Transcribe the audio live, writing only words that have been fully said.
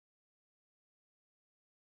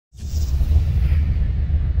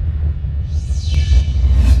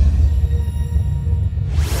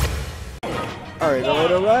Alright,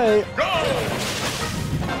 alright.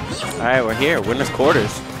 Alright, we're here. Winners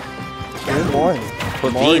quarters. Game one.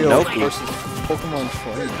 QueVeen, Noku versus Pokemon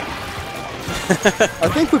Freddy. I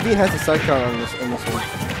think QueVeen has a side counter on this, in this one.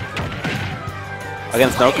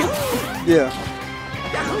 Against Noku? Yeah.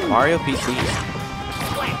 Mario PT.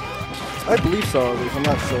 I believe so, at least. I'm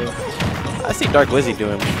not sure. I see Dark Lizzie do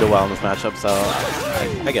well in this matchup, so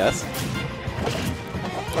I guess.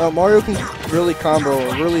 Mario can really combo,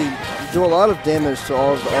 really do a lot of damage to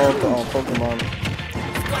all of the Pokemon.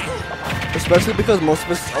 Especially because most of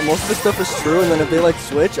his stuff is true, and then if they like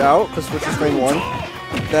switch out, because switch is frame 1,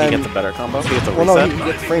 then he gets a better combo. He gets a reset. Well, no,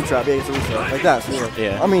 he gets frame trap. Yeah, he gets a reset like that. So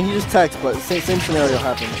yeah. I mean, he just techs, but same scenario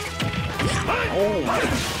happens. Oh,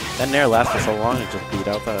 that Nair lasted so long, it just beat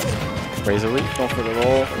out that Razor Leaf. Going for the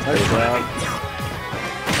roll. Nice grab.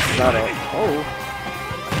 Not a. Oh.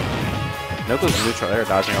 Noku's neutral air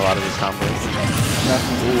dodging a lot of these combos.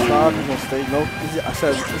 He's gonna stay. No, I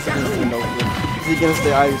said he's gonna stay Noku. Is he gonna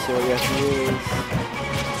stay Ivysaur? Yes, he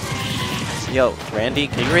is. Yo, Randy,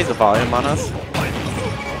 can you raise the volume on us?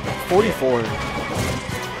 44.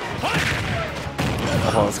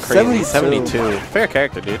 Oh, it's crazy. 72. Fair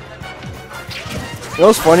character, dude. It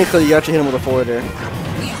was funny because you actually hit him with a forward air.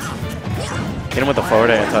 Hit him with the forward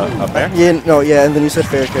air into up air? Yeah, no, yeah, and then you said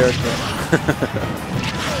fair character.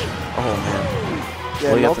 Oh, man. Yeah,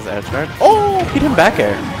 well, he got this edge guard. Oh, he didn't back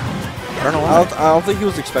air. I don't know why. I don't think he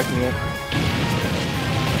was expecting it.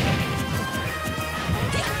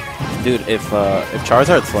 Dude, if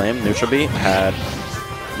Charizard's Flame, Neutral Beat had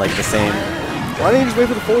like the same. Why didn't you just wait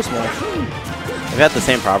for the forward smash? If it had the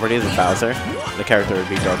same properties as Bowser, the character would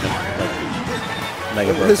be broken. Like,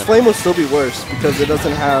 mega broken. His Flame would still be worse because it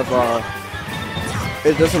doesn't have.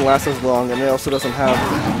 It doesn't last as long, and it also doesn't have.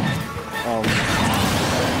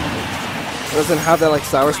 It doesn't have that like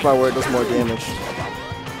sour spot where it does more damage.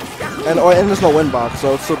 And there's no wind box,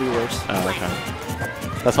 so it'd still be worse. Oh, okay.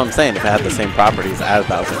 That's what I'm saying. If it had the same properties as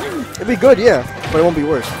Bowser, it'd be good, yeah, but it won't be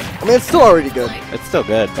worse. I mean, it's still already good. It's still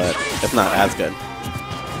good, but it's not as good.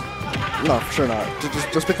 No, for sure not.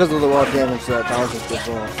 Just because of the raw damage that Bowser gives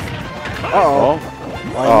off. Uh-oh.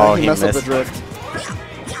 Oh, he messed up the drift.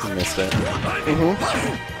 He missed it.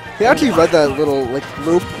 He actually read that little like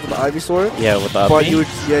loop with the Ivysaur. Yeah, with the up but he was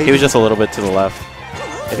just a little bit to the left.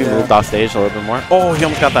 If he moved off stage a little bit more. Oh, he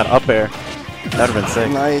almost got that up air. That would have been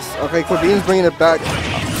sick. Nice. Okay, QueVeen's bringing it back.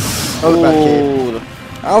 Oh, back cape.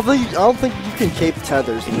 I don't think you can cape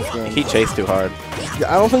tethers in this game. He chased too hard.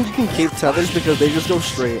 Yeah, I don't think you can cape tethers because they just go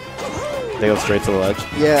straight. They go straight to the ledge?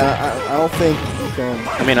 Yeah, I don't think you can.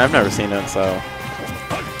 I mean, I've never seen it, so.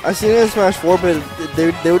 I've seen it in Smash 4, but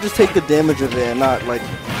they would just take the damage of it and not, like,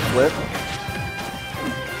 flip.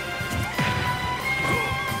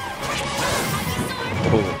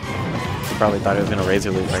 Ooh. He probably thought he was going to Razor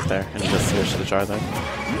Leaf right there, and he just switched to the Charizard.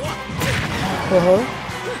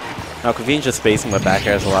 Now, QueVeen's just spacing with back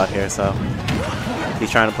airs a lot here, so he's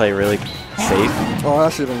trying to play really safe. Oh,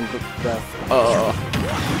 that should have been death. Oh.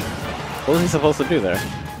 What was he supposed to do there?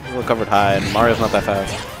 He recovered high, and Mario's not that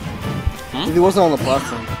fast. If he wasn't on the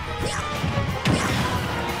platform.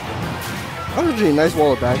 That was actually a nice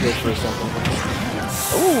wall of back airs for a second.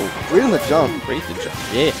 Oh, reading the jump. Read the jump.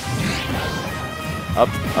 Yeah. Up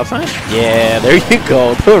smash? Yeah, there you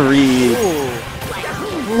go. The read.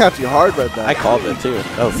 Ooh. You have to hard read that. I called it too.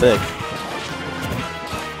 That was sick.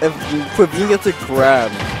 If QueVeen gets a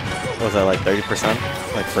grab. What was that, like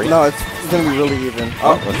 30%? Like free? No, it's going to be really even.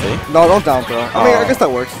 Oh, let's see. No, don't down throw. I mean, I guess that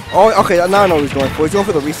works. Oh, okay, now I know what he's going for. He's going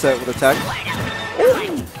for the reset with attack.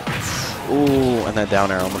 Ooh, and that down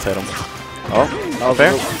air almost hit him. Oh,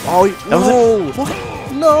 fair? Oh, no!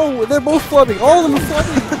 No, they're both flubbing. All of them are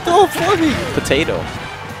flubbing. They're all flubbing. Potato.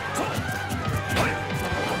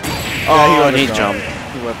 Oh, he jumped.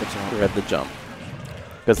 He read the jump. He read the jump.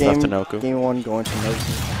 Good stuff to Noku. Game 1 going to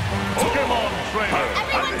Noku.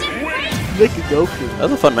 Make a Goku. That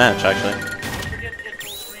was a fun match, actually.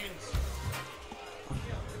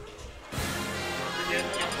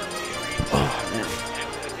 Oh, man.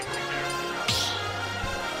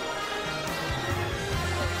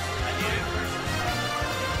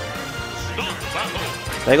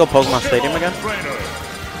 Did I go Pokemon Stadium again?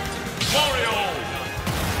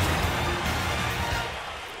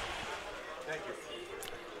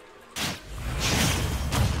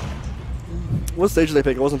 What stage did they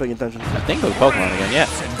pick? I wasn't paying attention. I think it was Pokemon again, yeah.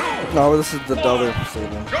 No, this is the other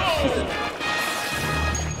stadium.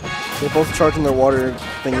 They're both charging their water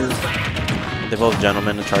thingies. They're both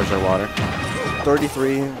gentlemen to charge their water.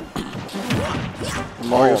 33.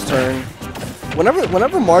 Mario's turn.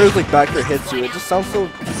 Whenever Mario's like back air hits you, it just sounds so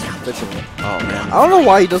bitchy. Oh man. I don't know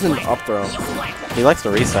why he doesn't up throw. He likes to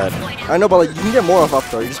reset. I know, but like you can get more off up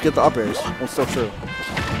throw. You just get the up airs. That's still true.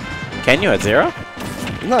 Can you at 0?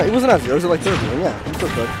 No, it wasn't at 0. It was at like 30. And yeah, you still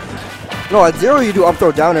could. No, at 0 you do up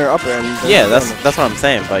throw, down air, up air. And yeah, that's what I'm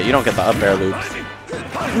saying. But you don't get the up air loops.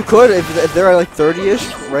 You could if they're at like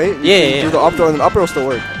 30-ish, right? You Yeah. do the up throw and then up air will still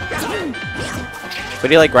work. But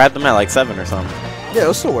he like grabbed them at like 7 or something. Yeah,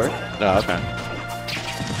 it'll still work. Oh, okay.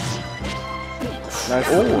 Nice.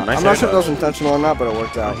 Ooh, nice. I'm not sure if that was intentional or not, but it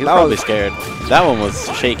worked out. He was probably scared. That one was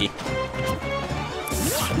shaky.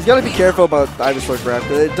 He's got to be careful about the Ivysaur grab,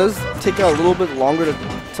 because it does take a little bit longer to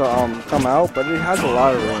come out, but it has a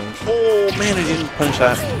lot of range. Oh man, he didn't punch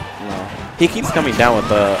that. No. He keeps coming down with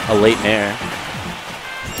a late nair.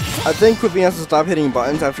 I think QueVeen has to stop hitting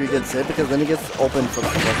buttons after he gets hit, because then he gets open for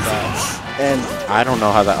like that. And I don't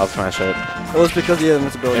know how that up smash hit. it was because he had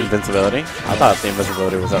invincibility. Invincibility? I thought the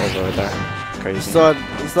invincibility was over right there. Crazy. He still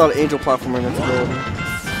had angel platform invincibility.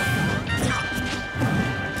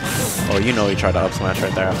 Oh, you know he tried to up smash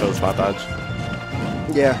right there after the spot dodge.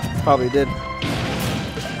 Yeah, probably did.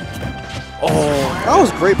 Oh, that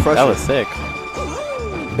was great pressure. That was sick.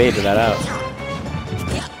 Baited that out.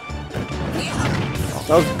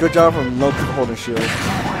 That was a good job from Noku holding shield.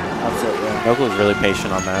 That's it, yeah. Noku was really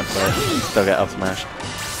patient on that, but still got up smashed.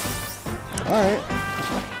 Alright.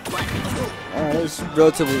 Alright, it's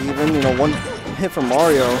relatively even. You know, one hit from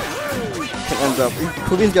Mario can end up.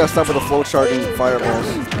 QueVeen's got to stop with a flow chart and fireballs.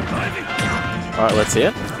 Alright, let's see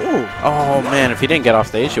it. Ooh. Oh man, if he didn't get off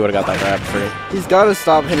stage, he would have got that grab free. He's got to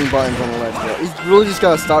stop hitting buttons on the ledge, bro. He's really just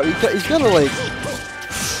got to stop. He's got to, like,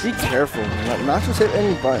 be careful. Not just hit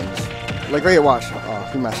any buttons. Like, right here, watch. Oh,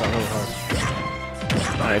 he mashed out really hard.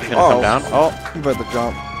 Alright, he's gonna come down. Oh, he better the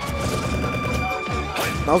jump.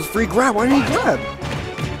 That was a free grab. Why didn't he grab?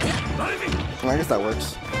 Well, I guess that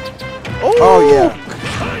works. Oh yeah.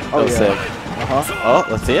 Oh yeah. Sick. Oh,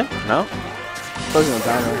 let's see it. No. I was gonna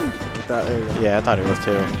down there. With that, there you go. Yeah, I thought it was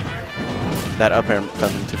too. That up air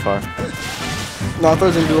got him too far. No, I thought he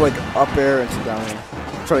was gonna do like up air into down air.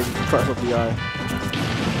 Try to crush up the eye.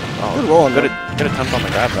 Oh, good roll on good attempt on the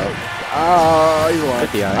grab though. Ah, you won. I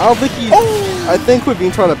don't think he. Oh! I think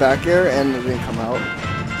QueVeen tried a back air and it didn't come out.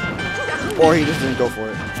 Or he just didn't go for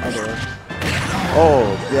it. Either way.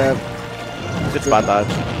 Oh, yeah. Good spot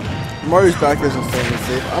dodge. Mario's back air is insanely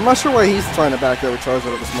safe. I'm not sure why he's trying to back air with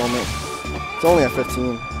Charizard at this moment. It's only at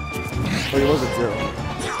 15. But he was at 0.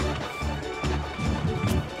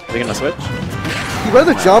 Is he gonna switch? He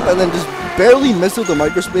rather jump and then just barely misses the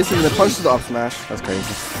microspacing and then punches the up smash. That's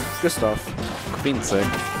crazy. Good stuff. QueVeen's sick.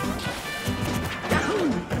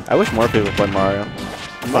 I wish more people played Mario.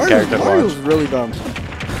 Fun character to watch. Mario's really dumb.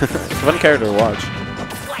 Fun character to watch.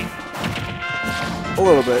 A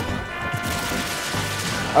little bit.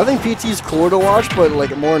 I think PT's cooler to watch, but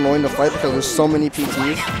like more annoying to fight because there's so many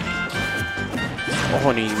PTs. Oh,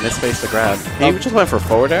 and he misspaced the grab. He just went for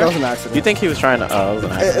forward air? That was an accident. You think he was trying to... Oh, that was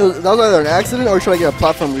an accident. That was either an accident or trying to get a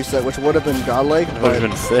platform reset, which would have been godlike. That would have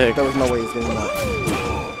been sick. There was no way he's getting that.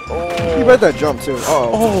 Oh. He read that jump too.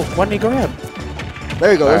 Oh, why didn't he grab?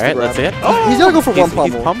 There you go. Alright, that's it. Oh, he's gotta go for one pummel.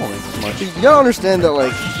 He's pummeling too much. You gotta understand that,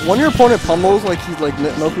 like, when your opponent pummels like he's like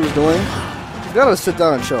Noku was doing, you gotta sit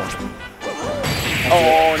down and chill.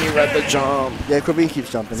 And he read the jump. Yeah, QueVeen keeps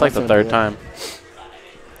jumping. It's like the third time.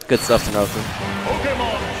 Good stuff to Noku.